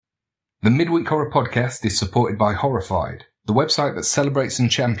The Midweek Horror Podcast is supported by Horrified, the website that celebrates and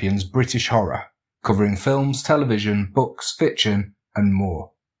champions British horror, covering films, television, books, fiction, and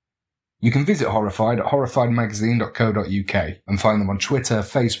more. You can visit Horrified at horrifiedmagazine.co.uk and find them on Twitter,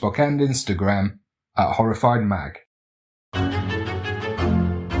 Facebook and Instagram at HorrifiedMag.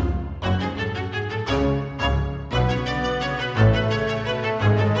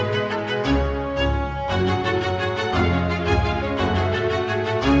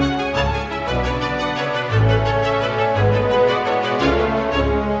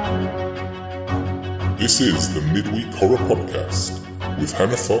 This is the Midweek Horror Podcast with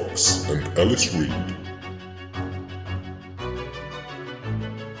Hannah Fox and Ellis Reed.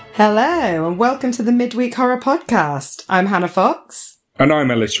 Hello and welcome to the Midweek Horror Podcast. I'm Hannah Fox. And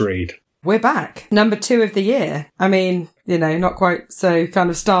I'm Ellis Reed. We're back. Number 2 of the year. I mean, you know, not quite so kind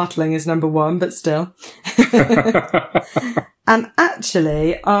of startling as number 1, but still. And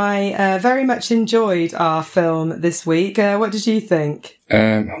actually, I very much enjoyed our film this week. What did you think?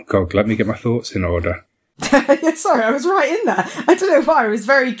 God, let me get my thoughts in order. Yeah, sorry, I was right in there. I don't know why, I was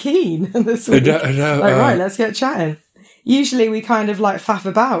very keen this week. Right, let's get chatting. Usually we kind of like faff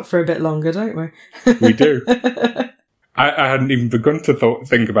about for a bit longer, don't we? We do. I hadn't even begun to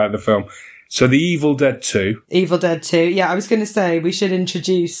think about the film. So the Evil Dead 2. Evil Dead 2. Yeah, I was going to say we should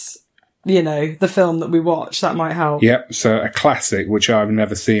introduce, you know, the film that we watched. That might help. Yep, so a classic, which I've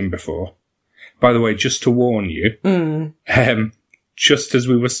never seen before. By the way, just to warn you, just as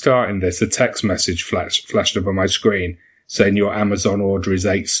we were starting this, a text message flashed up on my screen saying your Amazon order is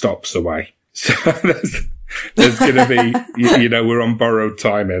 8 stops away. So there's going to be, you know, we're on borrowed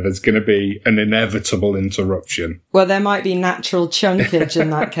time here. There's going to be an inevitable interruption. Well, there might be natural chunkage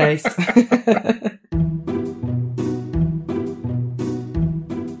in that case.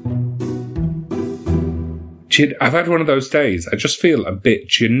 I've had one of those days. I just feel a bit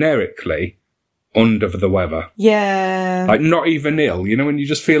generically under the weather. Yeah. Like not even ill, you know, when you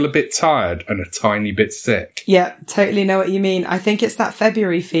just feel a bit tired and a tiny bit sick. Yeah, totally know what you mean. I think it's that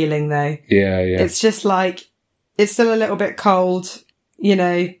February feeling though. Yeah. It's just like, it's still a little bit cold, you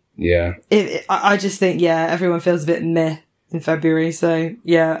know. Yeah. I just think, yeah, everyone feels a bit meh in February, so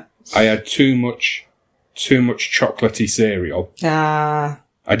yeah. I had too much chocolatey cereal. Ah.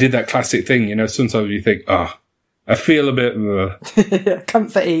 I did that classic thing, you know, sometimes you think, I feel a bit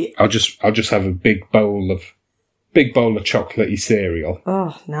comfort eat. I'll just have a big bowl of chocolatey cereal.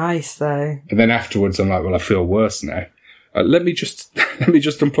 Oh, nice though. And then afterwards, I'm like, well, I feel worse now. Let me just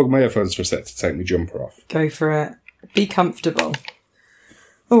unplug my earphones for a sec to take my jumper off. Go for it. Be comfortable.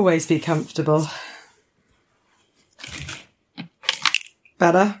 Always be comfortable.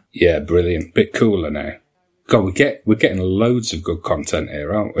 Better? Yeah, brilliant. Bit cooler now. God, we're getting loads of good content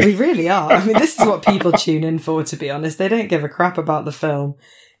here, aren't we? We really are. I mean, this is what people tune in for, to be honest. They don't give a crap about the film.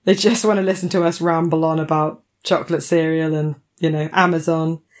 They just want to listen to us ramble on about chocolate cereal and, you know,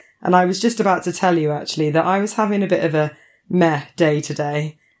 Amazon. And I was just about to tell you, actually, that I was having a bit of a meh day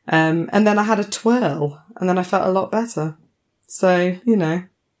today. And then I had a twirl, and then I felt a lot better. So, you know.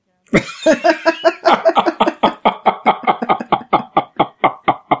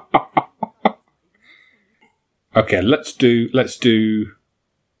 Okay, let's do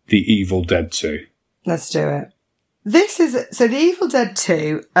The Evil Dead 2. Let's do it. The Evil Dead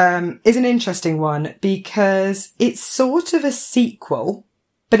 2 is an interesting one because it's sort of a sequel,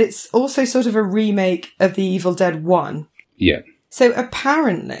 but it's also sort of a remake of The Evil Dead 1. Yeah. So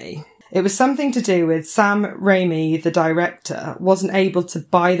apparently it was something to do with Sam Raimi, the director, wasn't able to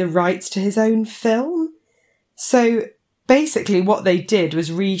buy the rights to his own film. So basically what they did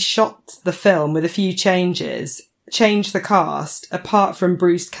was reshot the film with a few changes, changed the cast, apart from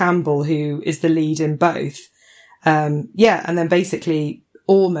Bruce Campbell, who is the lead in both. And then basically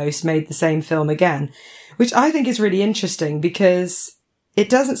almost made the same film again, which I think is really interesting because it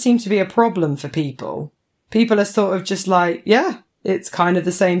doesn't seem to be a problem for people. People are sort of just like, yeah, it's kind of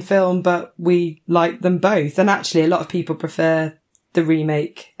the same film, but we like them both. And actually a lot of people prefer the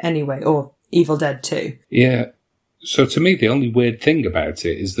remake anyway, or Evil Dead 2. Yeah. So to me, the only weird thing about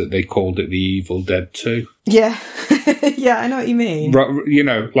it is that they called it The Evil Dead 2. Yeah. Yeah, I know what you mean. Right, you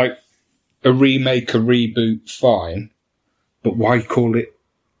know, like a remake, a reboot, fine. But why call it?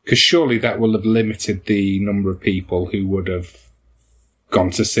 Because surely that will have limited the number of people who would have gone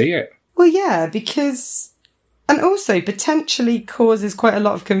to see it. Well, yeah, because... And also potentially causes quite a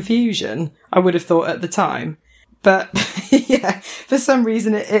lot of confusion, I would have thought at the time. But yeah, for some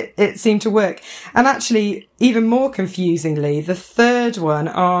reason it seemed to work. And actually, even more confusingly, the third one,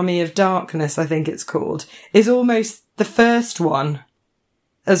 Army of Darkness, I think it's called, is almost the first one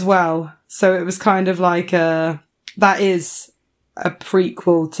as well. So it was kind of like, that is a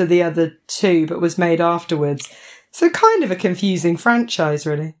prequel to the other two, but was made afterwards. So kind of a confusing franchise,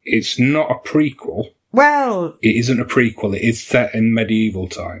 really. It's not a prequel. Well... It isn't a prequel. It is set in medieval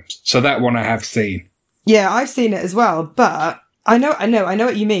times. So that one I have seen. Yeah, I've seen it as well, but I know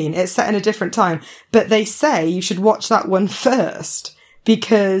what you mean. It's set in a different time. But they say you should watch that one first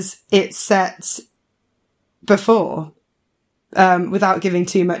because it's set before. Without giving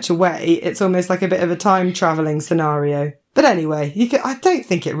too much away, it's almost like a bit of a time travelling scenario. But anyway, I don't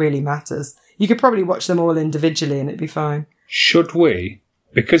think it really matters. You could probably watch them all individually and it'd be fine. Should we,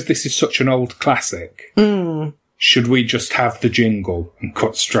 because this is such an old classic, should we just have the jingle and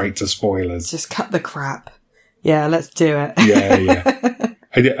cut straight to spoilers? Just cut the crap. Yeah, let's do it.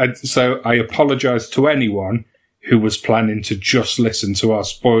 Yeah. So I apologise to anyone who was planning to just listen to our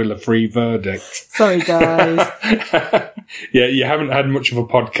spoiler-free verdict. Sorry, guys. Yeah, you haven't had much of a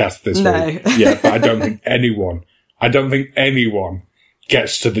podcast this week. No. Yeah, but I don't think anyone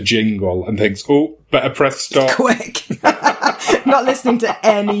gets to the jingle and thinks, oh, better press stop. Quick. Not listening to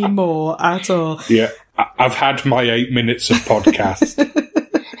any more at all. Yeah, I've had my 8 minutes of podcast.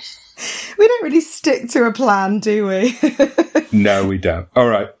 We don't really stick to a plan, do we? No, we don't. All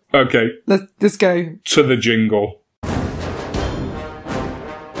right. Okay. Let's go. To the jingle.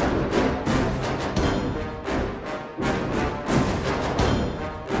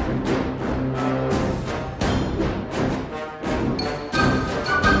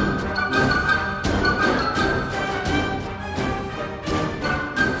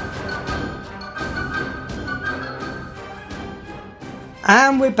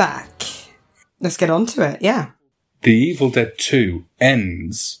 And we're back. Let's get on to it, yeah. The Evil Dead 2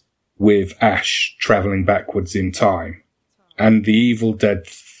 ends with Ash travelling backwards in time, and The Evil Dead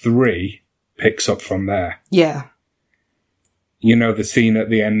 3 picks up from there. Yeah. You know the scene at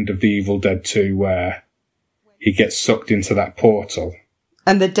the end of The Evil Dead 2 where he gets sucked into that portal?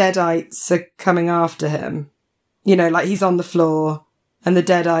 And the Deadites are coming after him. You know, like he's on the floor, and the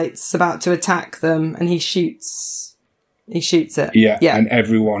Deadites about to attack them, and he shoots it. Yeah, and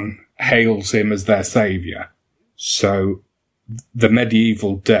everyone hails him as their saviour. So the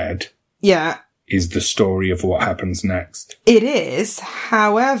medieval Dead is the story of what happens next. It is.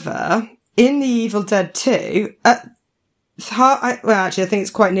 However, in The Evil Dead 2, I think it's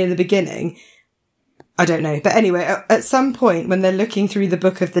quite near the beginning. I don't know. But anyway, at some point when they're looking through the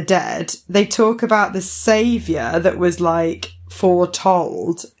Book of the Dead, they talk about the saviour that was like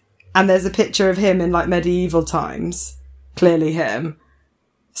foretold. And there's a picture of him in like medieval times. Clearly him.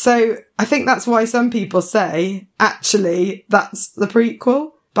 So I think that's why some people say, actually, that's the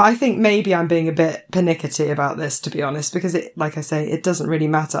prequel. But I think maybe I'm being a bit pernickety about this, to be honest, because it, like I say, it doesn't really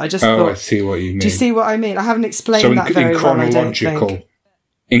matter. I just thought... I see what you mean. Do you see what I mean? I haven't explained that very well, I don't think.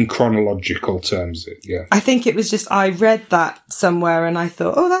 In chronological terms, yeah. I think it was just, I read that somewhere and I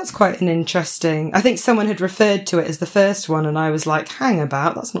thought, oh, that's quite an interesting... I think someone had referred to it as the first one and I was like, hang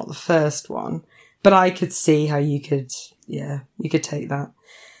about, that's not the first one. But I could see how you could take that.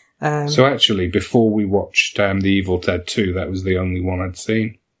 So actually, before we watched The Evil Dead 2, that was the only one I'd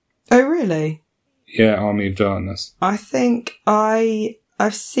seen. Oh, really? Yeah, Army of Darkness. I think I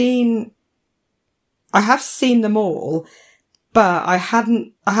have seen them all, but I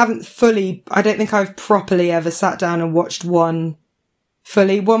haven't fully, I don't think I've properly ever sat down and watched one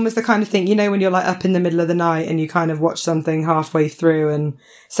fully. One was the kind of thing, you know, when you're like up in the middle of the night and you kind of watch something halfway through. And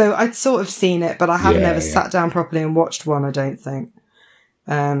so I'd sort of seen it, but I haven't ever sat down properly and watched one, I don't think.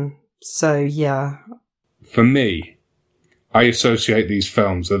 So yeah. For me, I associate these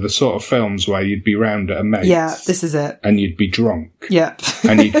films are the sort of films where you'd be round at a mate's. Yeah, this is it. And you'd be drunk. Yeah.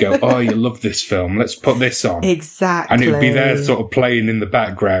 And you'd go, oh, you love this film, let's put this on. Exactly. And it would be there sort of playing in the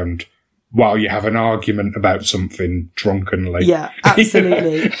background while you have an argument about something drunkenly. Yeah,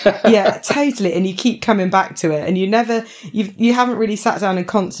 absolutely. Yeah, totally. And you keep coming back to it and you haven't really sat down and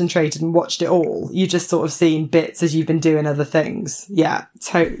concentrated and watched it all. You've just sort of seen bits as you've been doing other things. Yeah,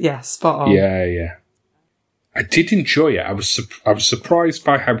 spot on. Yeah. I did enjoy it. I was surprised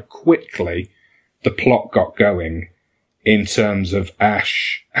by how quickly the plot got going in terms of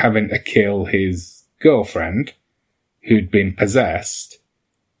Ash having to kill his girlfriend who'd been possessed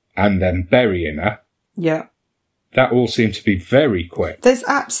and then burying her. Yeah. That all seemed to be very quick. There's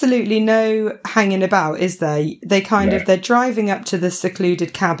absolutely no hanging about, is there? They they're driving up to the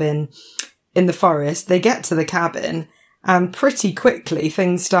secluded cabin in the forest. They get to the cabin and pretty quickly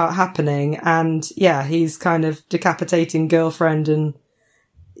things start happening. And yeah, he's kind of decapitating girlfriend and,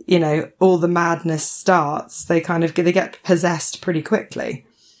 you know, all the madness starts. They get possessed pretty quickly.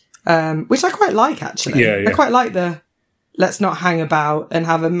 Which I quite like, actually. Yeah. I quite like let's not hang about and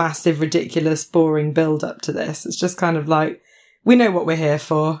have a massive, ridiculous, boring build up to this. It's just kind of like, we know what we're here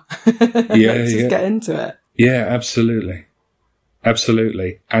for. Let's just get into it. Yeah, absolutely.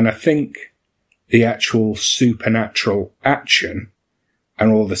 Absolutely. And I think the actual supernatural action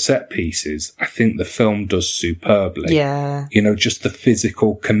and all the set pieces, I think the film does superbly. Yeah. You know, just the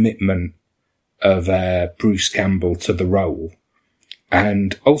physical commitment of Bruce Campbell to the role.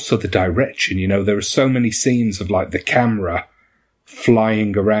 And also the direction, you know, there are so many scenes of like the camera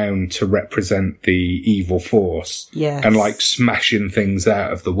flying around to represent the evil force. Yes. And like smashing things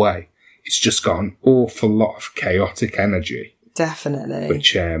out of the way. It's just got an awful lot of chaotic energy. Definitely.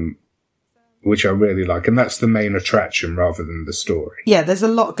 Which I really like. And that's the main attraction rather than the story. Yeah, there's a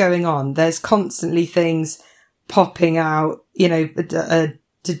lot going on. There's constantly things popping out, you know,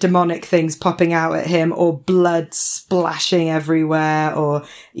 demonic things popping out at him, or blood splashing everywhere, or,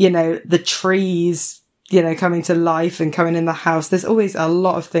 you know, the trees, you know, coming to life and coming in the house. There's always a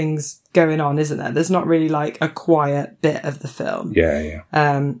lot of things going on, isn't there? There's not really like a quiet bit of the film. Yeah.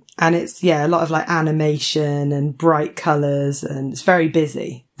 And it's, a lot of like animation and bright colours, and it's very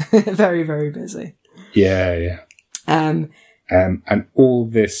busy. Very, very busy. Yeah. And all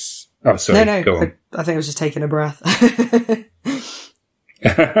this... Oh, sorry, no, go on. I think I was just taking a breath.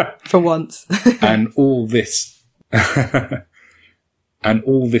 For once. And all this... and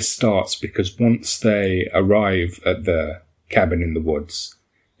all this starts because once they arrive at the cabin in the woods,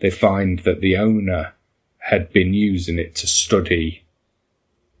 they find that the owner had been using it to study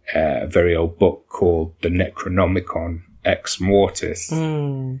a very old book called the Necronomicon Ex Mortis.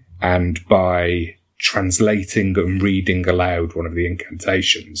 And by translating and reading aloud one of the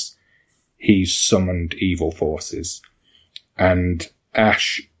incantations, he's summoned evil forces. And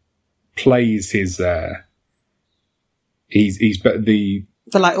Ash plays his... the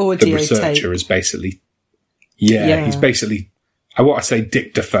like audio the researcher tape. is basically... Yeah, he's basically... I want to say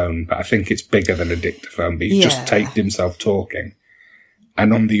dictaphone, but I think it's bigger than a dictaphone. But he's just taped himself talking.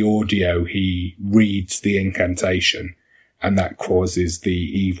 And on the audio, he reads the incantation, and that causes the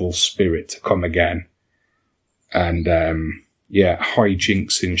evil spirit to come again. And,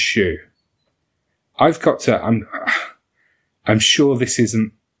 hijinks ensue. I've got to... I'm sure this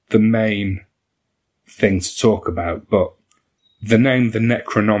isn't the main thing to talk about, but the name the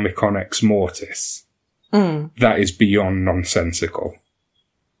Necronomicon Ex Mortis... that is beyond nonsensical.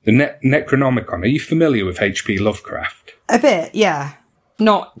 The Necronomicon, are you familiar with H.P. Lovecraft? A bit, yeah.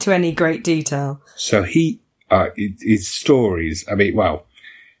 Not to any great detail. So his stories, I mean, well,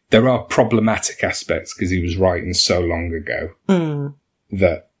 there are problematic aspects because he was writing so long ago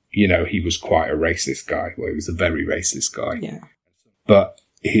that, you know, he was quite a racist guy. Well, he was a very racist guy. Yeah. But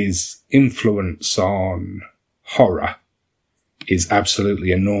his influence on horror is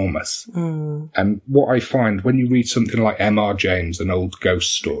absolutely enormous. And what I find when you read something like M.R. James, an old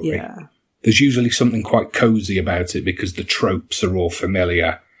ghost story, there's usually something quite cozy about it because the tropes are all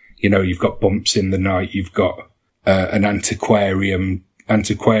familiar. You know, you've got bumps in the night, you've got an antiquarian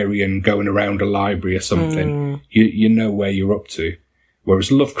going around a library or something. You know where you're up to.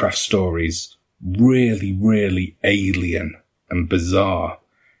 Whereas Lovecraft stories, really, really alien and bizarre.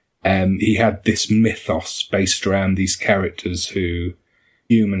 He had this mythos based around these characters who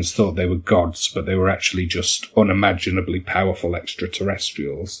humans thought they were gods, but they were actually just unimaginably powerful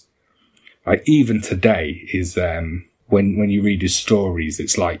extraterrestrials. Like, even today is, when you read his stories,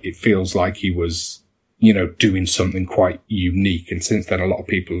 it's like, it feels like he was, you know, doing something quite unique. And since then, a lot of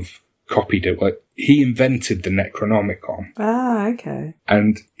people have copied it. Like, he invented the Necronomicon. Ah, okay.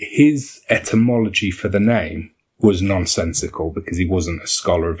 And his etymology for the name was nonsensical because he wasn't a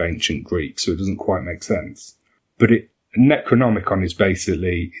scholar of ancient Greek, so it doesn't quite make sense. But Necronomicon is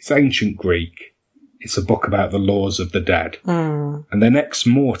basically, it's ancient Greek. It's a book about the laws of the dead. And then Ex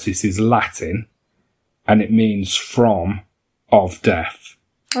Mortis is Latin, and it means from, of death.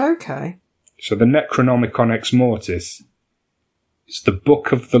 Okay. So the Necronomicon Ex Mortis is the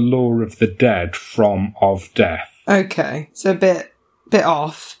book of the law of the dead from, of death. Okay. So a bit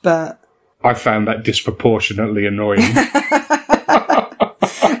off, but... I found that disproportionately annoying.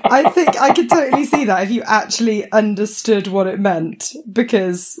 I think I could totally see that if you actually understood what it meant,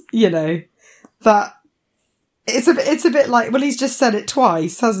 because, you know, that it's a bit like, well, he's just said it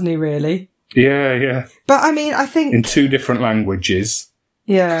twice, hasn't he, really? Yeah. But I mean, I think in two different languages.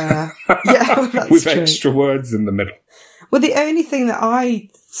 Yeah. Well, that's with true. Extra words in the middle. Well, the only thing that I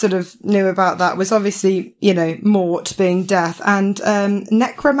sort of knew about that was obviously, you know, Mort being death, and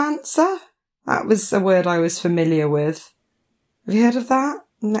necromancer. That was a word I was familiar with. Have you heard of that?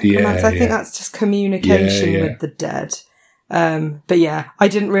 Necromancer. I think that's just communication with the dead. But yeah, I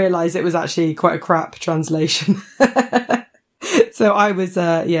didn't realise it was actually quite a crap translation. So I was,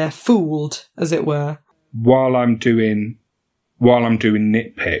 fooled, as it were. While I'm doing while I'm doing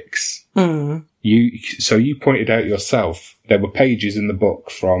nitpicks, you pointed out yourself, there were pages in the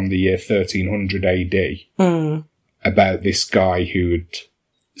book from the year 1300 AD about this guy who had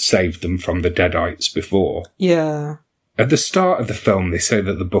saved them from the Deadites before. Yeah. At the start of the film, they say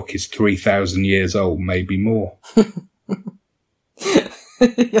that the book is 3,000 years old, maybe more.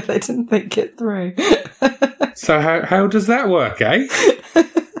 Yeah, they didn't think it through. So how does that work, eh?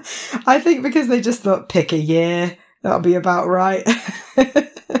 I think because they just thought, pick a year, that'll be about right.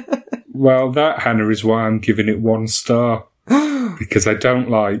 Well, that, Hannah, is why I'm giving it 1 star. Because I don't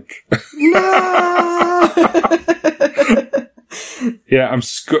like... No! Yeah,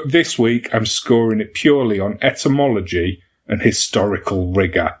 this week I'm scoring it purely on etymology and historical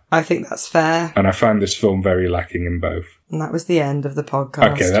rigour. I think that's fair. And I found this film very lacking in both. And that was the end of the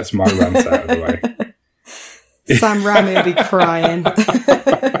podcast. Okay, that's my rant out of the way. Sam Rami will be crying.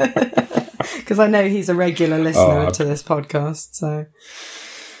 Because I know he's a regular listener to this podcast, so...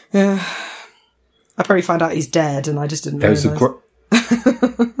 Yeah. I probably found out he's dead and I just didn't realise.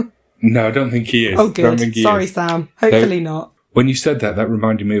 No, I don't think he is. Oh, good. Sorry, Sam. Hopefully not. When you said that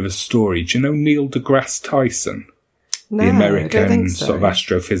reminded me of a story. Do you know Neil deGrasse Tyson? No, the American I don't think so. sort of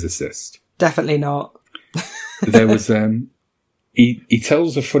astrophysicist. Definitely not. There was... He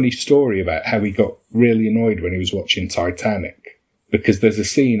tells a funny story about how he got really annoyed when he was watching Titanic. Because there's a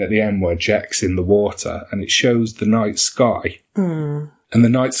scene at the end where Jack's in the water and it shows the night sky. And the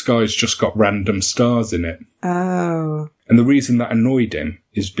night sky's just got random stars in it. Oh. And the reason that annoyed him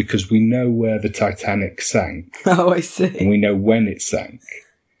is because we know where the Titanic sank. Oh, I see. And we know when it sank.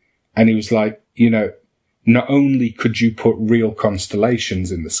 And he was like, not only could you put real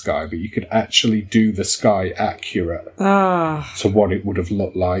constellations in the sky, but you could actually do the sky accurate to what it would have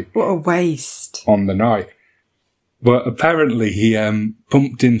looked like. What a waste. On the night. But apparently he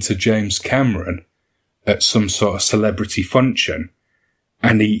bumped into James Cameron at some sort of celebrity function.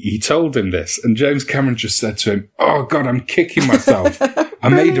 And he told him this, and James Cameron just said to him, "Oh God, I'm kicking myself. I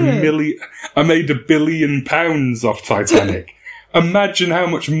made £1 billion off Titanic. Imagine how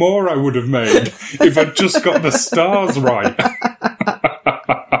much more I would have made if I'd just got the stars right."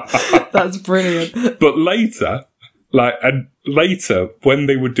 That's brilliant. But later, when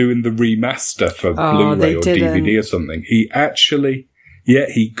they were doing the remaster for Blu-ray or DVD or something, he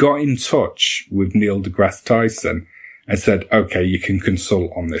got in touch with Neil deGrasse Tyson and said, "Okay, you can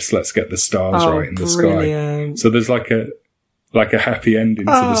consult on this. Let's get the stars right in the sky." So there's like a happy ending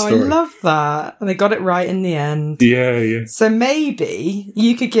to the story. I love that. And they got it right in the end. Yeah. So maybe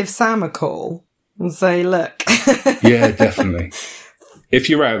you could give Sam a call and say, look. Yeah, definitely. If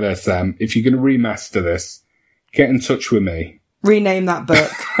you're out there, Sam, if you're going to remaster this, get in touch with me. Rename that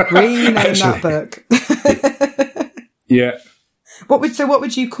book. That book. Yeah. What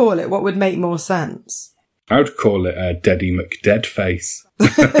would you call it? What would make more sense? I would call it Deddy McDeadface.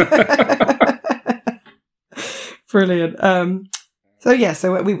 Brilliant. So as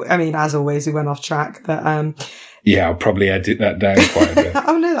always, we went off track, but yeah, I'll probably edit that down quite a bit.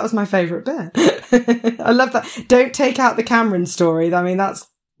 Oh no, that was my favourite bit. I love that. Don't take out the Cameron story. I mean,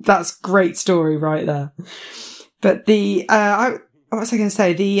 that's great story right there. But what was I going to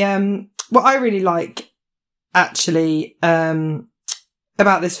say? What I really like actually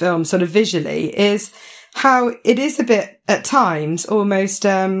about this film, sort of visually, is how it is a bit at times almost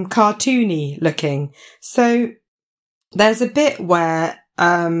cartoony looking. So there's a bit where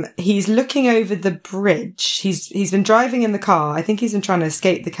he's looking over the bridge. He's been driving in the car. I think he's been trying to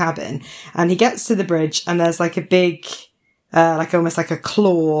escape the cabin, and he gets to the bridge, and there's like a big, almost like a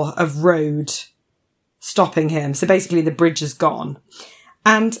claw of road stopping him. So basically, the bridge is gone.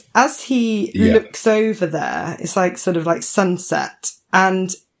 And as he looks over there, it's like sort of like sunset,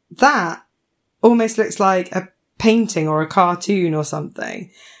 and that almost looks like a painting or a cartoon or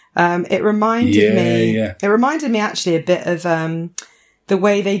something. It reminded me actually a bit of the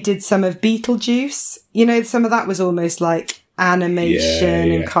way they did some of Beetlejuice. Some of that was almost like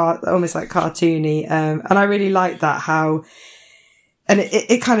animation and almost like cartoony. And I really like that and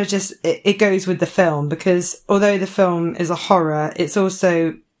it kind of just, it goes with the film, because although the film is a horror, it's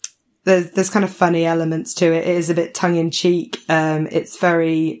also, there's kind of funny elements to it. It is a bit tongue in cheek. It's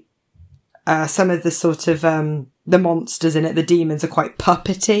very, some of the sort of, the monsters in it, the demons, are quite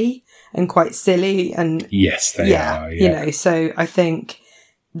puppety and quite silly. And yes, they are. Yeah. So I think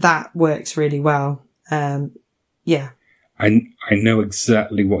that works really well. I know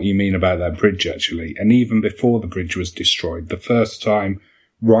exactly what you mean about that bridge, actually. And even before the bridge was destroyed, the first time,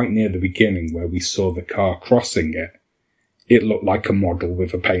 right near the beginning, where we saw the car crossing it, it looked like a model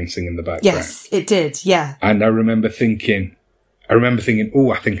with a painting in the background. Yes, it did, yeah. And I remember thinking, I remember thinking,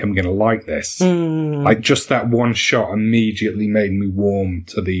 oh, I think I'm going to like this. Like, just that one shot immediately made me warm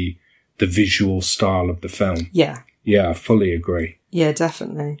to the visual style of the film. Yeah. Yeah, I fully agree. Yeah,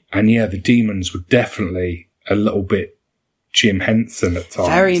 definitely. And yeah, the demons were definitely a little bit Jim Henson at times.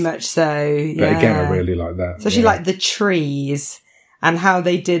 Very much so, yeah. But again, I really like that. Especially like the trees and how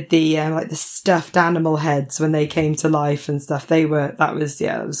they did the like the stuffed animal heads when they came to life and stuff. That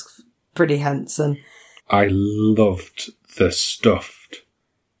was pretty Henson. I loved the stuffed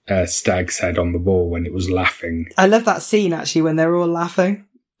stag's head on the wall when it was laughing. I love that scene actually when they're all laughing.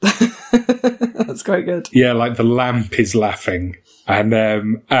 That's quite good. Yeah, like the lamp is laughing and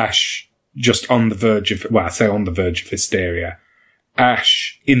Ash just on the verge of, well, I say on the verge of hysteria.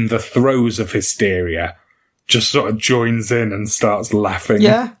 Ash in the throes of hysteria just sort of joins in and starts laughing.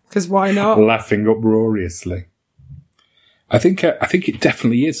 Yeah, because why not? Laughing uproariously. I think it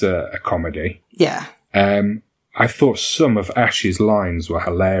definitely is a comedy. Yeah. I thought some of Ash's lines were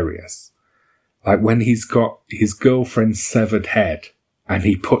hilarious. Like when he's got his girlfriend's severed head and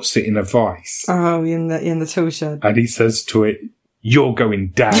he puts it in a vice. Oh, in the tool shed. And he says to it, "You're going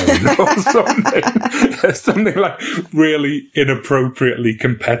down," or something. Something like really inappropriately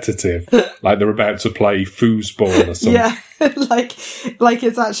competitive. Like they're about to play foosball or something. Yeah, like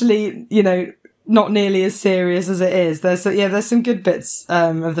it's actually, not nearly as serious as it is. There's some good bits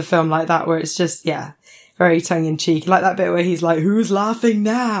of the film like that where it's just, very tongue-in-cheek. Like that bit where he's like, "Who's laughing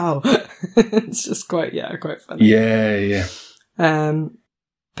now?" It's just quite funny. Yeah.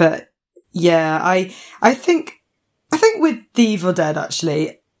 But yeah, I think with The Evil Dead,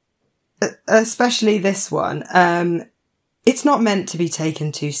 actually, especially this one, it's not meant to be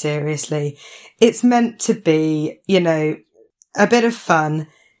taken too seriously. It's meant to be, a bit of fun.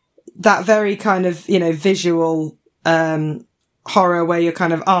 That very kind of, visual horror where your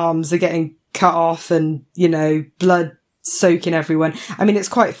kind of arms are getting cut off and, blood soaking everyone. I mean, it's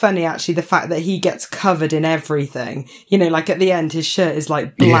quite funny, actually, the fact that he gets covered in everything. Like at the end, his shirt is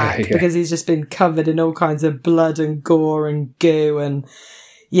like black because he's just been covered in all kinds of blood and gore and goo. And,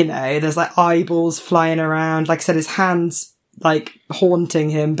 there's like eyeballs flying around. Like I said, his hands like haunting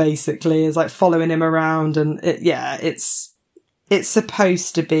him, basically, is like following him around. And it's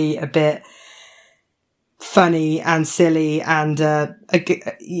supposed to be a bit funny and silly and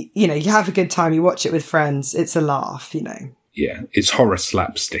you have a good time, you watch it with friends, it's a laugh. Yeah, it's horror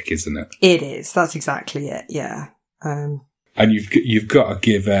slapstick, isn't it? It is, that's exactly it. And you've got to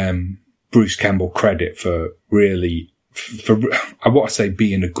give Bruce Campbell credit for really, I want to say,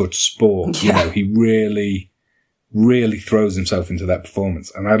 being a good sport. He really throws himself into that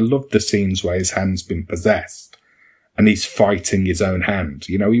performance, and I love the scenes where his hand's been possessed and he's fighting his own hand.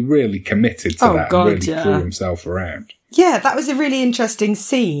 He really committed to that and really threw himself around. Yeah, that was a really interesting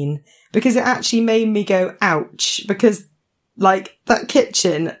scene because it actually made me go, ouch, because like that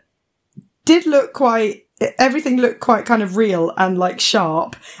kitchen did look everything looked quite kind of real and like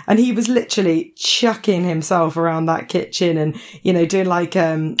sharp, and he was literally chucking himself around that kitchen and, doing like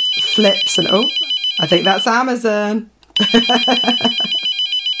flips and, oh, I think that's Amazon.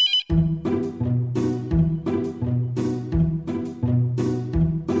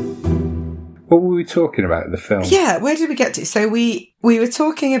 What were we talking about in the film? Yeah, where did we get to? So we were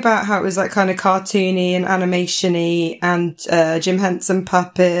talking about how it was like kind of cartoony and animation-y and Jim Henson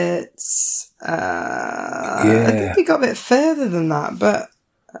puppets. I think we got a bit further than that, but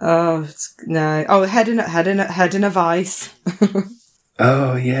no. Oh, head in a vice.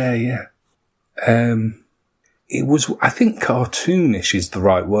 Oh yeah. It was, I think, cartoonish is the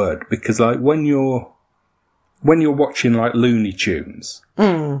right word, because like when you're watching like Looney Tunes.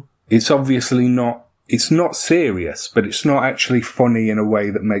 It's obviously it's not serious, but it's not actually funny in a way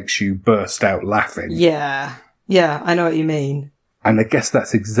that makes you burst out laughing. Yeah, I know what you mean. And I guess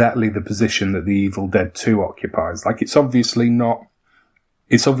that's exactly the position that The Evil Dead 2 occupies. Like, it's obviously not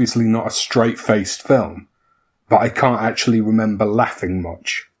a straight-faced film, but I can't actually remember laughing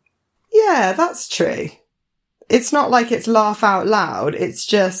much. Yeah, that's true. It's not like it's laugh out loud. It's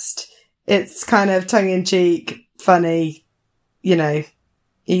kind of tongue-in-cheek, funny,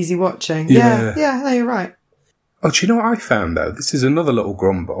 easy watching. Yeah, no, you're right. Oh, do you know what I found, though? This is another little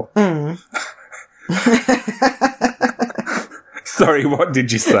grumble. Sorry, what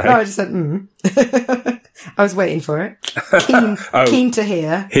did you say? No, I just said, I was waiting for it. Keen to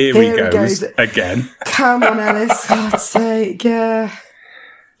hear. Here he goes again. Come on, Ellis. God's sake, yeah.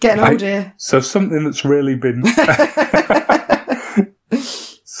 Getting old here. So something that's really been...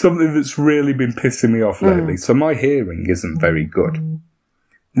 something that's really been pissing me off lately. So my hearing isn't very good.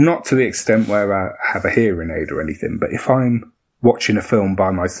 Not to the extent where I have a hearing aid or anything, but if I'm watching a film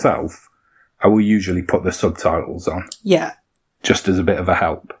by myself, I will usually put the subtitles on. Yeah. just as a bit of a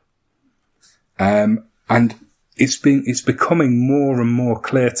help. And it's becoming more and more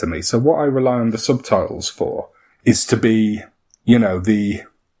clear to me. So what I rely on the subtitles for is to be, the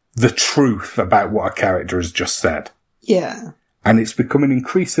truth about what a character has just said. Yeah. And it's becoming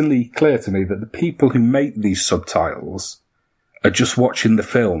increasingly clear to me that the people who make these subtitles are just watching the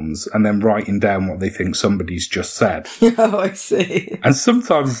films and then writing down what they think somebody's just said. Oh, I see. And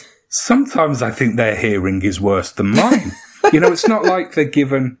sometimes I think their hearing is worse than mine. It's not like they're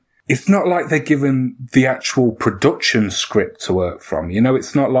given the actual production script to work from.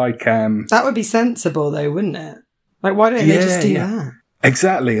 It's not like... That would be sensible, though, wouldn't it? Like, why don't they just do that?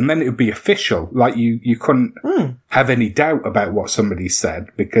 Exactly, and then it would be official. Like, you couldn't have any doubt about what somebody said,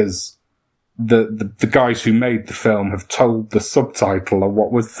 because the guys who made the film have told the subtitle of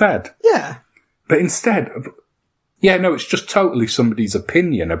what was said. Yeah. But instead... it's just totally somebody's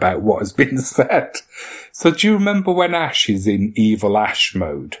opinion about what has been said. So do you remember when Ash is in evil Ash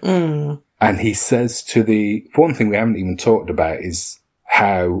mode? And he says one thing we haven't even talked about is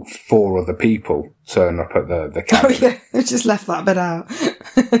how 4 other people turn up at the cabin. Oh, yeah. I just left that bit out.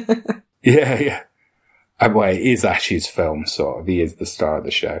 Yeah. Well, it is Ash's film, sort of. He is the star of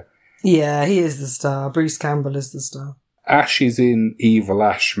the show. Yeah, he is the star. Bruce Campbell is the star. Ash is in evil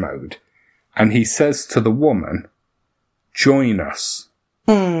Ash mode. And he says to the woman, "Join us."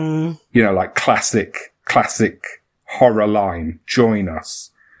 Like classic horror line, "Join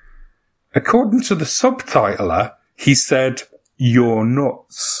us." According to the subtitler, he said, "You're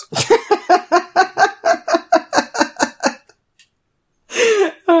nuts."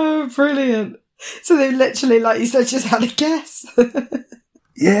 Oh, brilliant. So they literally, like you said, just had a guess.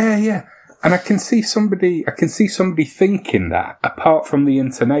 Yeah. And I can see somebody thinking that, apart from the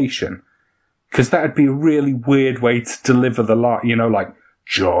intonation. Because that'd be a really weird way to deliver the line, like,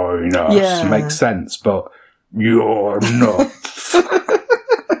 "Join us." Yeah. Makes sense, but "You're nuts."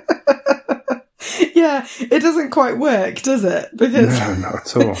 Yeah, it doesn't quite work, does it? Because no, not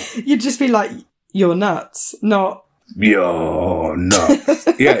at all. You'd just be like, "You're nuts," not "You're nuts."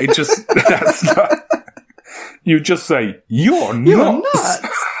 Yeah, that's not... You just say, "You're nuts."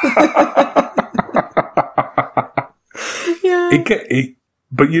 Yeah.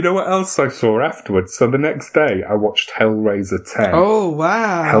 But you know what else I saw afterwards? So the next day, I watched Hellraiser 10. Oh,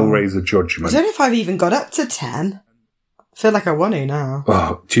 wow. Hellraiser Judgment. I don't know if I've even got up to 10. I feel like I want to now.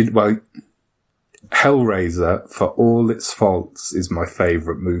 Oh, Hellraiser, for all its faults, is my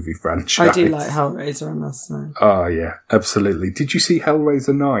favourite movie franchise. I do like Hellraiser, I must say. Oh, yeah, absolutely. Did you see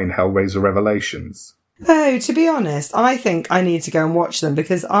Hellraiser 9, Hellraiser Revelations? Oh, to be honest, I think I need to go and watch them,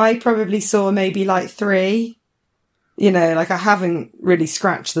 because I probably saw maybe like 3. I haven't really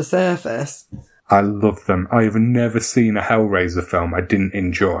scratched the surface. I love them. I have never seen a Hellraiser film I didn't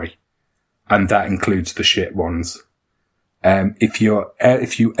enjoy. And that includes the shit ones. If you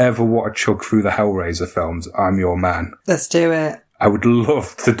ever want to chug through the Hellraiser films, I'm your man. Let's do it. I would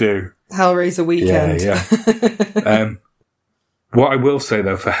love to do. Hellraiser weekend. Yeah. What I will say,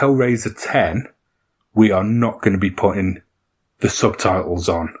 though, for Hellraiser 10, we are not going to be putting the subtitles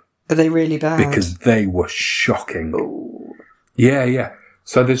on. Are they really bad? Because they were shocking. Ooh. Yeah.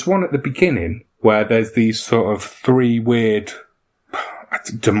 So there's one at the beginning where there's these sort of 3 weird...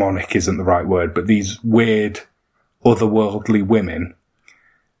 demonic isn't the right word, but these weird otherworldly women.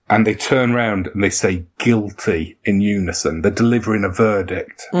 And they turn around and they say "guilty" in unison. They're delivering a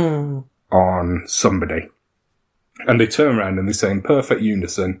verdict on somebody. And they turn around and they say in perfect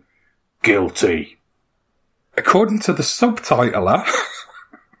unison, "Guilty." According to the subtitler...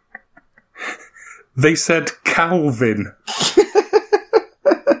 they said Calvin.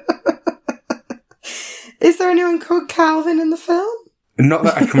 Is there anyone called Calvin in the film? Not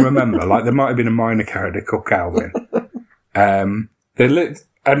that I can remember. Like, there might have been a minor character called Calvin. And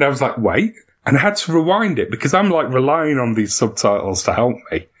I was like, wait. And I had to rewind it because I'm like relying on these subtitles to help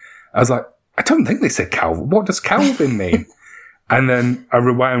me. I was like, I don't think they said Calvin. What does Calvin mean? And then I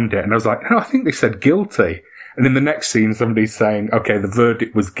rewound it and I was like, no, I think they said guilty. And in the next scene, somebody's saying, okay, the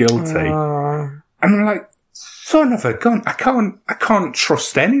verdict was guilty. And I'm like, son of a gun, I can't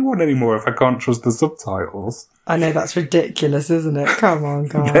trust anyone anymore if I can't trust the subtitles. I know, that's ridiculous, isn't it? Come on,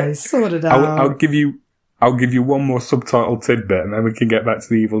 guys, sort it out. I'll give you one more subtitle tidbit and then we can get back to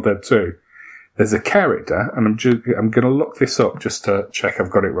the Evil Dead 2. There's a character, and I'm going to look this up just to check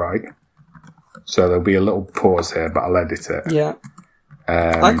I've got it right. So there'll be a little pause here, but I'll edit it. Yeah.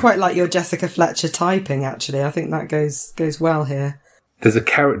 I quite like your Jessica Fletcher typing, actually. I think that goes well here. There's a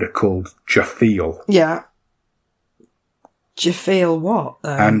character called Jathiel. Yeah. Jathiel what,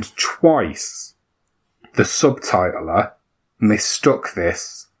 though? And twice, the subtitler, and they stuck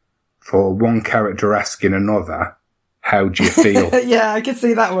this for one character asking another, how do you feel? Yeah, I can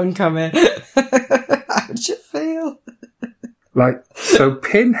see that one coming. How do you feel? Like, so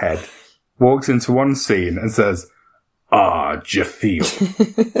Pinhead walks into one scene and says, "Ah, do you feel?"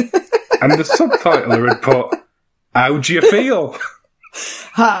 And the subtitler had put, "How do you feel?"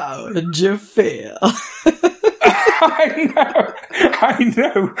 How did you feel? I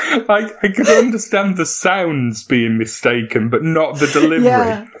know. Like, I could understand the sounds being mistaken, but not the delivery.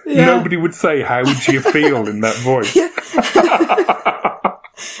 Yeah. Nobody would say, "How do you feel?" in that voice.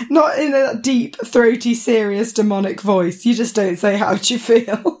 Not in a deep, throaty, serious, demonic voice. You just don't say, "How do you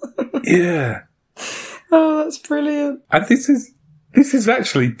feel?" Yeah. Oh, that's brilliant. And this is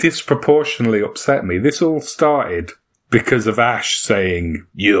actually disproportionately upset me. This all started because of Ash saying,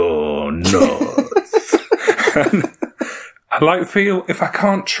 "You're nuts." And I feel if I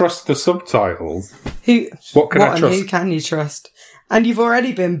can't trust the subtitles, what can I trust? Who can you trust? And you've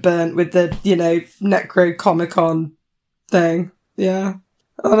already been burnt with the, Necronomicon thing. Yeah.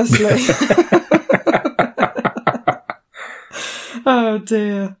 Honestly. Oh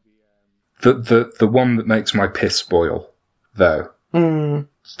dear. The one that makes my piss boil, though, the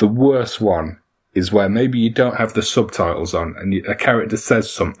worst one is where maybe you don't have the subtitles on and a character says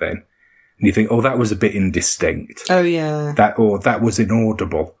something and you think, "Oh, that was a bit indistinct." Oh yeah. That was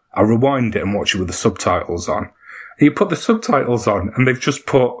inaudible. I'll rewind it and watch it with the subtitles on. And you put the subtitles on and they've just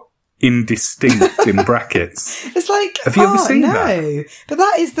put indistinct in brackets. It's like, have you ever seen that? But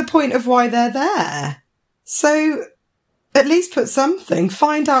that is the point of why they're there. So at least put something,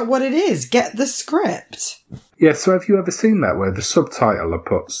 find out what it is, get the script. Yeah, so have you ever seen that where the subtitler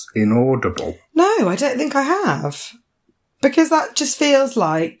puts inaudible? No, I don't think I have. Because that just feels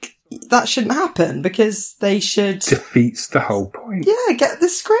like that shouldn't happen, because they should... Defeats the whole point. Yeah, get the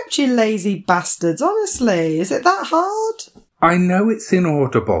script, you lazy bastards, honestly. Is it that hard? I know it's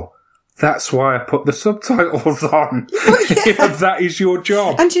inaudible. That's why I put the subtitles on. If that is your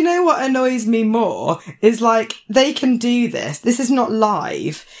job. And you know what annoys me more is, like, they can do this. This is not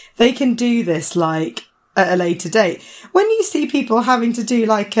live. They can do this, like, at a later date. When you see people having to do,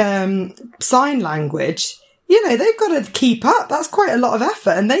 like, sign language, they've got to keep up. That's quite a lot of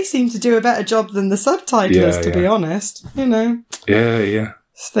effort. And they seem to do a better job than the subtitlers, to be honest. Yeah.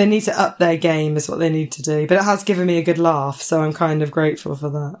 So they need to up their game is what they need to do. But it has given me a good laugh, so I'm kind of grateful for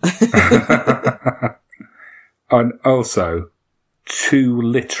that. And also, 2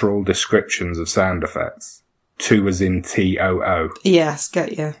 literal descriptions of sound effects. 2 as in TOO. Yes,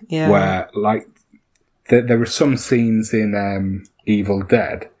 get you. Yeah. Where, like, there are some scenes in Evil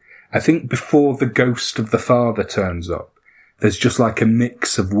Dead, I think before the ghost of the father turns up, there's just like a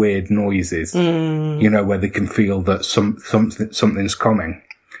mix of weird noises, where they can feel that something's coming.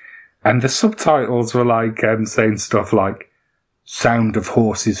 And the subtitles were like saying stuff like sound of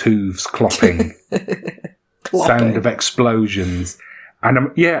horses' hooves clopping, sound of explosions.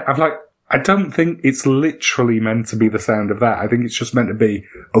 And I don't think it's literally meant to be the sound of that. I think it's just meant to be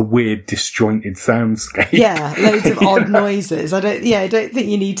a weird, disjointed soundscape. Yeah, loads of odd noises. I don't think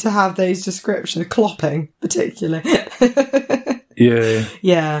you need to have those descriptions, clopping particularly. Yeah.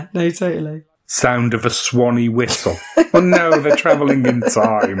 Yeah, no, totally. Sound of a swanny whistle. Well, no, they're travelling in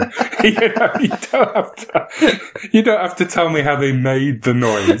time. You don't have to tell me how they made the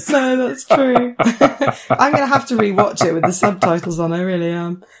noise. No, that's true. I'm going to have to rewatch it with the subtitles on. I really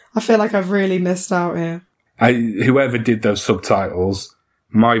am. I feel like I've really missed out here. Whoever did those subtitles,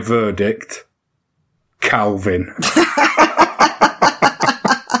 my verdict, Calvin.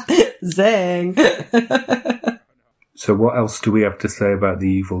 Zing. So what else do we have to say about The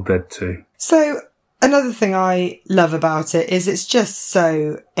Evil Dead 2? So another thing I love about it is it's just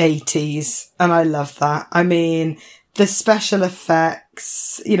so 80s, and I love that. I mean, the special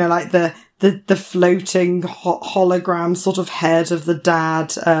effects, like the floating hologram sort of head of the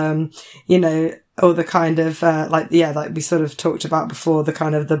dad, or the kind of, like we sort of talked about before, the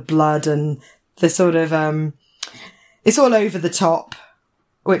kind of the blood and the sort of, it's all over the top,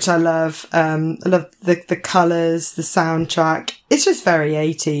 which I love. I love the colours, the soundtrack. It's just very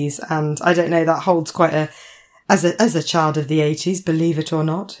 80s, and I don't know, that holds quite as a child of the 80s, believe it or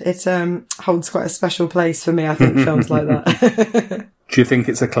not, it holds quite a special place for me, I think, films like that. Do you think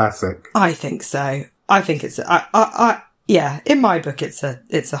it's a classic? I think so. I think it's in my book it's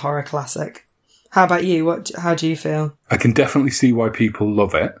a horror classic. How about you? How do you feel? I can definitely see why people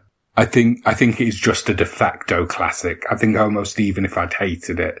love it. I think it's just a de facto classic. I think almost even if I'd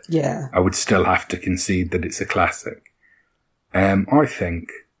hated it, I would still have to concede that it's a classic. I think,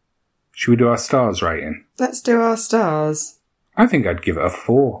 should we do our stars rating? Let's do our stars. I think I'd give it a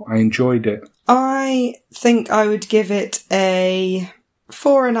 4. I enjoyed it. I think I would give it a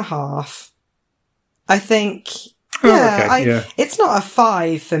 4.5. I think It's not a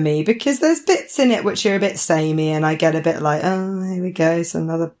 5 for me because there's bits in it which are a bit samey and I get a bit like, oh, here we go, it's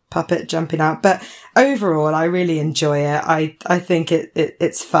another puppet jumping out. But overall, I really enjoy it. I think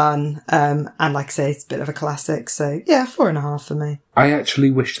it's fun. And like I say, it's a bit of a classic. So yeah, 4.5 for me. I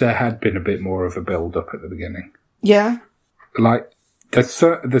actually wish there had been a bit more of a build-up at the beginning. Yeah. Like,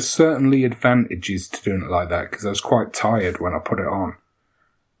 there's certainly advantages to doing it like that because I was quite tired when I put it on.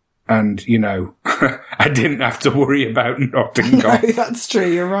 And, you know, I didn't have to worry about nodding off. No, that's true,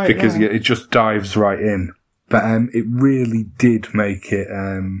 you're right. Because it just dives right in. But it really did make it...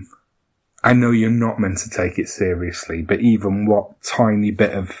 I know you're not meant to take it seriously, but even what tiny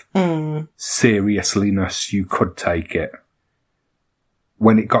bit of seriousness you could take it,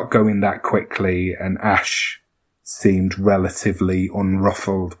 when it got going that quickly and Ash seemed relatively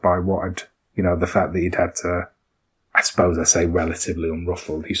unruffled by the fact that he'd had to... I suppose I say relatively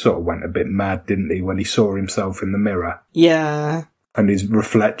unruffled. He sort of went a bit mad, didn't he, when he saw himself in the mirror? Yeah. And his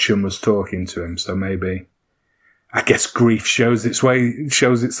reflection was talking to him, so maybe... I guess grief shows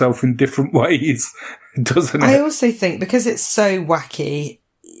itself in different ways, doesn't it? I also think because it's so wacky,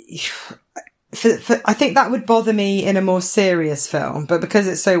 I think that would bother me in a more serious film, but because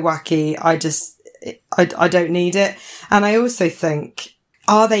it's so wacky, I don't need it. And I also think...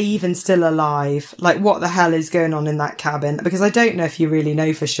 Are they even still alive? Like, what the hell is going on in that cabin? Because I don't know if you really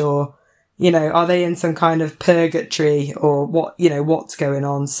know for sure. You know, are they in some kind of purgatory or what, what's going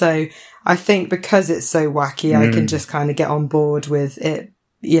on? So I think because it's so wacky, I can just kind of get on board with it,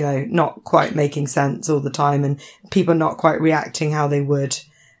 not quite making sense all the time and people not quite reacting how they would.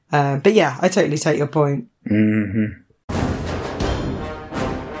 But yeah, I totally take your point. Mm-hmm.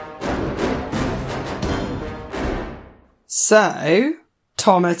 So...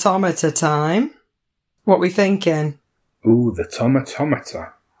 Tomatometer time. What we thinking? Ooh, the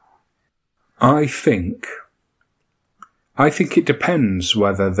tomatometer. I think it depends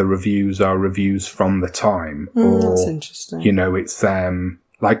whether the reviews are reviews from the time or, that's interesting. It's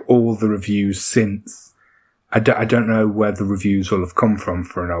like all the reviews since. I don't know where the reviews will have come from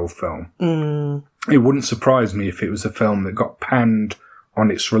for an old film. It wouldn't surprise me if it was a film that got panned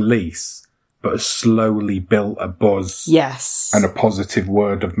on its release but has slowly built a buzz and a positive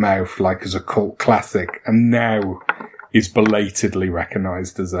word of mouth, like as a cult classic, and now is belatedly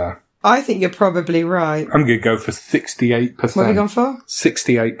recognised as a... I think you're probably right. I'm going to go for 68%. What have you gone for?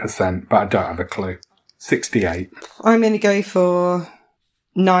 68%, but I don't have a clue. 68. I'm going to go for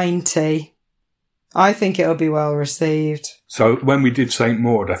 90. I think it'll be well received. So when we did St.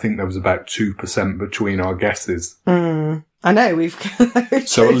 Maud, I think there was about 2% between our guesses. I know, we've...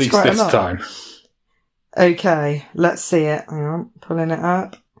 So at least this time. Okay, let's see it. Hang on, pulling it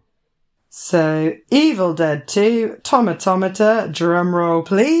up. So, Evil Dead 2, tomatometer, drum roll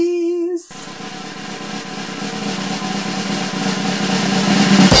please.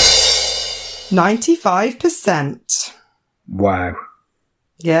 95%. Wow.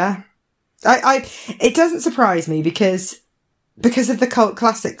 Yeah. It doesn't surprise me because of the cult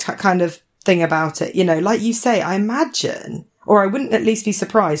classic kind of thing about it. Like you say, I imagine, or I wouldn't at least be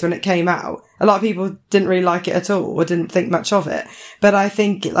surprised when it came out. A lot of people didn't really like it at all or didn't think much of it. But I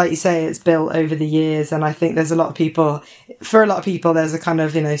think, like you say, it's built over the years. And I think there's a lot of people, there's a kind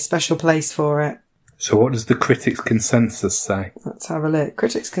of, special place for it. So what does the critics' consensus say? Let's have a look.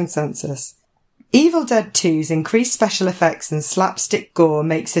 Critics' consensus. Evil Dead 2's increased special effects and slapstick gore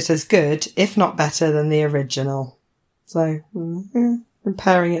makes it as good, if not better, than the original. So,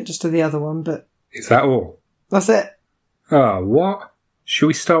 comparing it just to the other one, but... Is that all? That's it. Oh, what? Should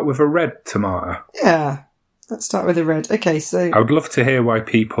we start with a red tomato? Yeah, let's start with a red. Okay, so... I would love to hear why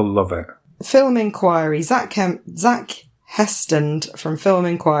people love it. Film Inquiry. Zach Hestond from Film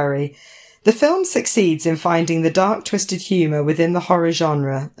Inquiry. The film succeeds in finding the dark, twisted humour within the horror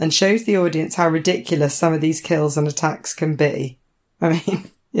genre and shows the audience how ridiculous some of these kills and attacks can be. I mean,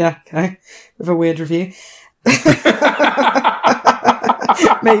 yeah, okay. With a weird review.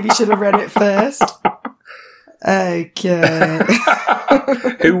 Maybe should have read it first. Okay.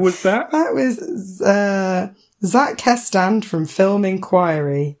 Who was that? That was Zach Hestond from Film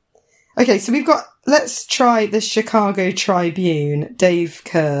Inquiry. Okay, so let's try the Chicago Tribune, Dave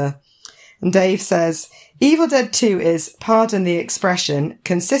Kerr. And Dave says, Evil Dead 2 is, pardon the expression,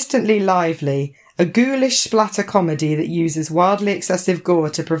 consistently lively, a ghoulish splatter comedy that uses wildly excessive gore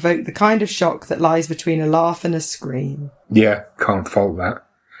to provoke the kind of shock that lies between a laugh and a scream. Yeah, can't fault that.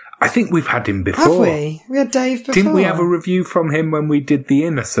 I think we've had him before. Have we? We had Dave before. Didn't we have a review from him when we did The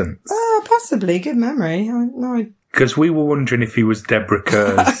Innocents? Oh, possibly. Good memory. Because we were wondering if he was Deborah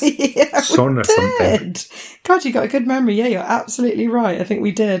Kerr's son or something. God, you got a good memory. Yeah, you're absolutely right. I think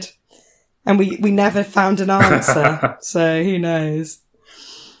we did. And we never found an answer, so who knows?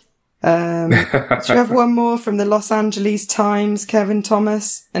 Do you have one more from the Los Angeles Times, Kevin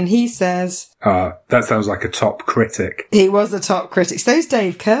Thomas? And he says... that sounds like a top critic. He was a top critic. So's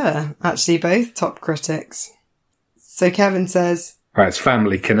Dave Kerr, actually, both top critics. So Kevin says... Right, it's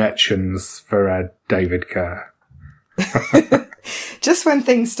family connections for David Kerr. Just when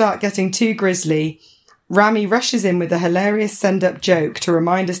things start getting too grisly, Rami rushes in with a hilarious send-up joke to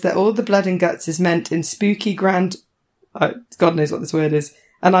remind us that all the blood and guts is meant in spooky grand... God knows what this word is.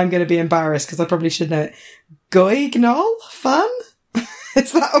 And I'm going to be embarrassed because I probably should know it. Goignol? Fun?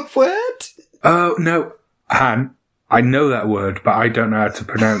 Is that a word? Oh, no. Han, I know that word, but I don't know how to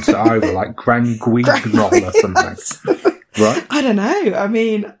pronounce it either. Like Granguignol or something. Right? I don't know. I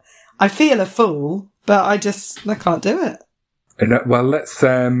mean, I feel a fool, but I can't do it. Well, let's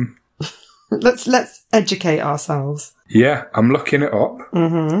educate ourselves. Yeah, I'm looking it up.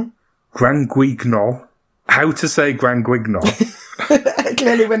 Mm-hmm. Granguignol. How to say Granguignol.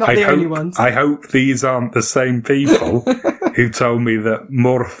 Clearly we're not the only ones. I hope these aren't the same people who told me that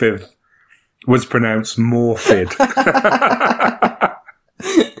Morphid was pronounced Morphid.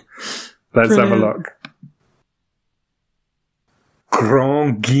 Let's have a look.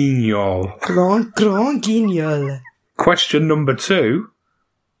 Grand Guignol. Grand Guignol. Question number 2.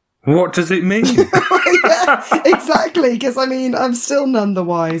 What does it mean? Yeah, exactly, because I mean, I'm still none the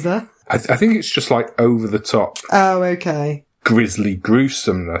wiser. I think it's just like over the top. Oh, okay. Grisly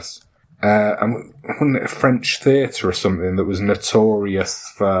gruesomeness. Wasn't it a French theatre or something that was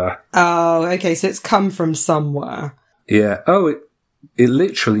notorious for... Oh, okay, so it's come from somewhere. Yeah. Oh, it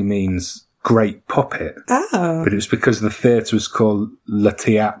literally means great puppet. Oh. But it's because the theatre was called Le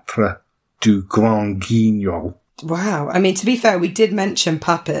Théâtre du Grand Guignol. Wow. I mean, to be fair, we did mention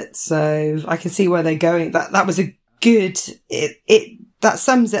puppets, so I can see where they're going. That was a good... That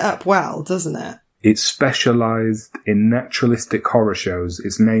sums it up well, doesn't it? It specialised in naturalistic horror shows.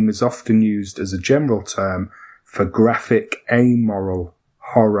 Its name is often used as a general term for graphic, amoral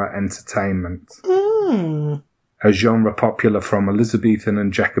horror entertainment. Mm. A genre popular from Elizabethan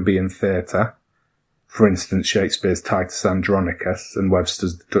and Jacobean theatre. For instance, Shakespeare's Titus Andronicus and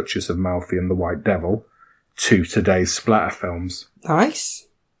Webster's The Duchess of Malfi and the White Devil, to today's splatter films. Nice.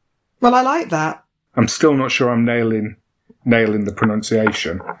 Well, I like that. I'm still not sure I'm nailing the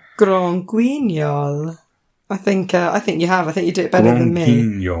pronunciation. Grand Guignol. I think you have. I think you do it better than me.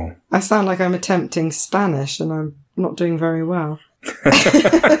 Guignol. I sound like I'm attempting Spanish and I'm not doing very well.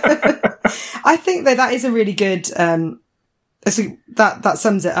 I think that is a really good, that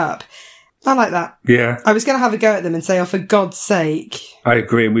sums it up. I like that. Yeah. I was going to have a go at them and say, oh, for God's sake. I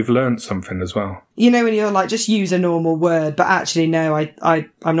agree. We've learned something as well. You know, when you're like, just use a normal word, but actually, no,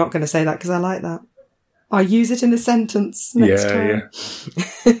 I'm not going to say that because I like that. I'll use it in a sentence next time.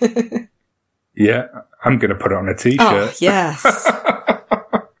 Yeah. Yeah. I'm going to put it on a t-shirt. Oh, yes.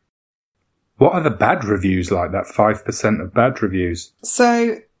 What are the bad reviews like? That 5% of bad reviews.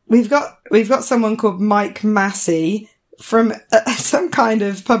 So we've got someone called Mike Massey from some kind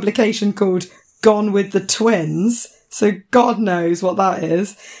of publication called Gone with the Twins. So God knows what that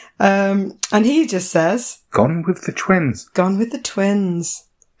is. And he just says... Gone with the Twins. Gone with the Twins.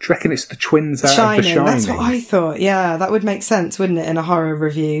 Do you reckon it's the twins out of The Shining? That's what I thought. Yeah, that would make sense, wouldn't it, in a horror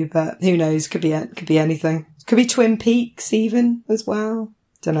review? But who knows? Could be anything. Could be Twin Peaks even as well.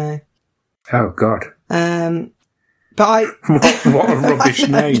 Don't know. Oh God. But I what a rubbish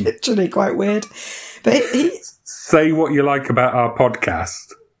name. Literally quite weird. But say what you like about our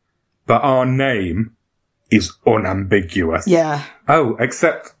podcast, but our name is unambiguous. Yeah. Oh,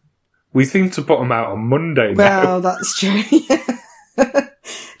 except we seem to put them out on Monday now. Well, that's true.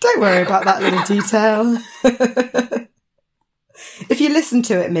 Don't worry about that little detail. If you listen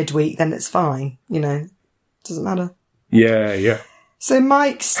to it midweek, then it's fine. You know, doesn't matter. Yeah. So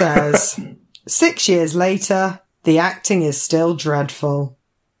Mike says, 6 years later, the acting is still dreadful.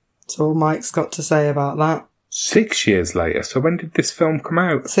 That's all Mike's got to say about that. 6 years later? So when did this film come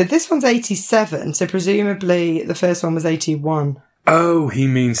out? So this one's 87, so presumably the first one was 81. Oh, he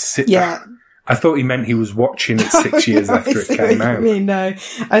means... Yeah. I thought he meant he was watching it 6 years after it came out. I mean, no.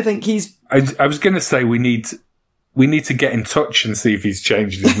 I think he's... I was going to say we need to get in touch and see if he's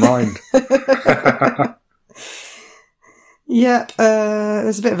changed his mind. Yep.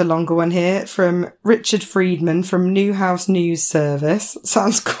 There's a bit of a longer one here from Richard Friedman from Newhouse News Service.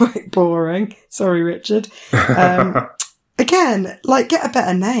 Sounds quite boring. Sorry, Richard. Again, like, get a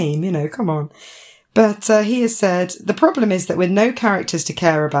better name, you know, come on. But he has said, the problem is that with no characters to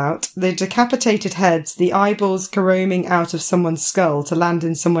care about, the decapitated heads, the eyeballs caroming out of someone's skull to land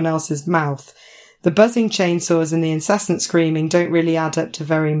in someone else's mouth, the buzzing chainsaws and the incessant screaming don't really add up to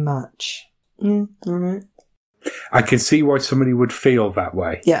very much. All right. I can see why somebody would feel that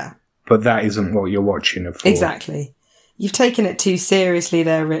way. Yeah. But that isn't what you're watching it for. Exactly. You've taken it too seriously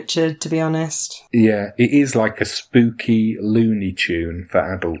there, Richard, to be honest. Yeah, it is like a spooky Looney Tune for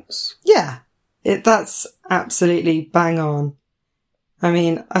adults. Yeah. That's absolutely bang on. I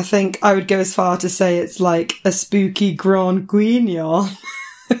mean, I think I would go as far to say it's like a spooky Grand Guignol.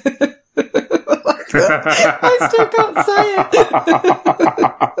 I still can't say it.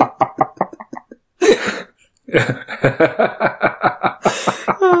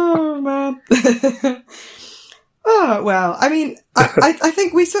 Oh, man. Oh, well, I mean, I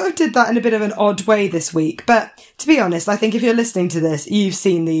think we sort of did that in a bit of an odd way this week. But to be honest, I think if you're listening to this, you've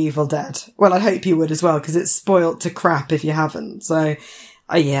seen The Evil Dead. Well, I hope you would as well, because it's spoilt to crap if you haven't. So,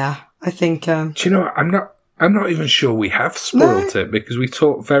 yeah, I think... Do you know what? I'm not even sure we have spoilt it, because we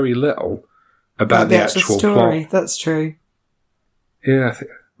talked very little about the actual story. Plot. That's true. Yeah, I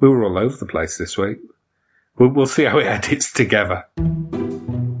think we were all over the place this week. We'll see how it edits together.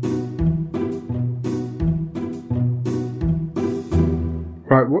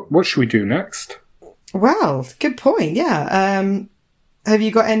 Right, what should we do next? Well, good point, yeah. Have you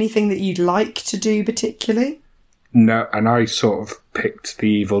got anything that you'd like to do particularly? No, and I sort of picked The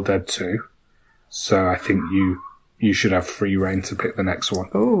Evil Dead 2, so I think you should have free rein to pick the next one.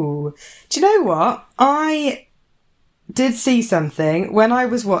 Oh, do you know what? I did see something when I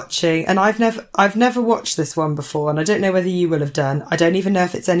was watching, and I've never watched this one before, and I don't know whether you will have done. I don't even know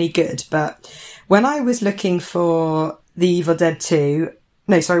if it's any good, but when I was looking for The Evil Dead 2...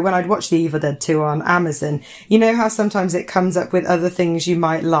 No, sorry, when I'd watched The Evil Dead 2 on Amazon, you know how sometimes it comes up with other things you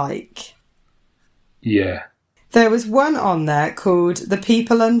might like? Yeah. There was one on there called The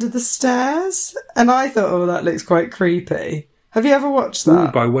People Under the Stairs, and I thought, oh, that looks quite creepy. Have you ever watched that?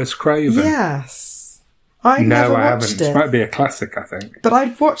 Ooh, by Wes Craven? Yes. I haven't. It might be a classic, I think. But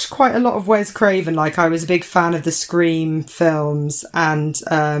I'd watched quite a lot of Wes Craven. Like, I was a big fan of the Scream films and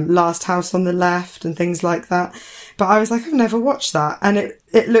Last House on the Left and things like that. But I was like, I've never watched that. And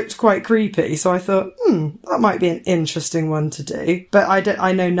it looked quite creepy. So I thought, that might be an interesting one to do. But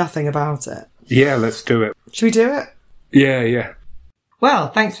I know nothing about it. Yeah, let's do it. Should we do it? Yeah. Well,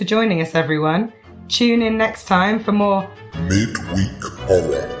 thanks for joining us, everyone. Tune in next time for more Midweek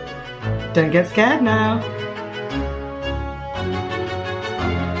Horror. Don't get scared now.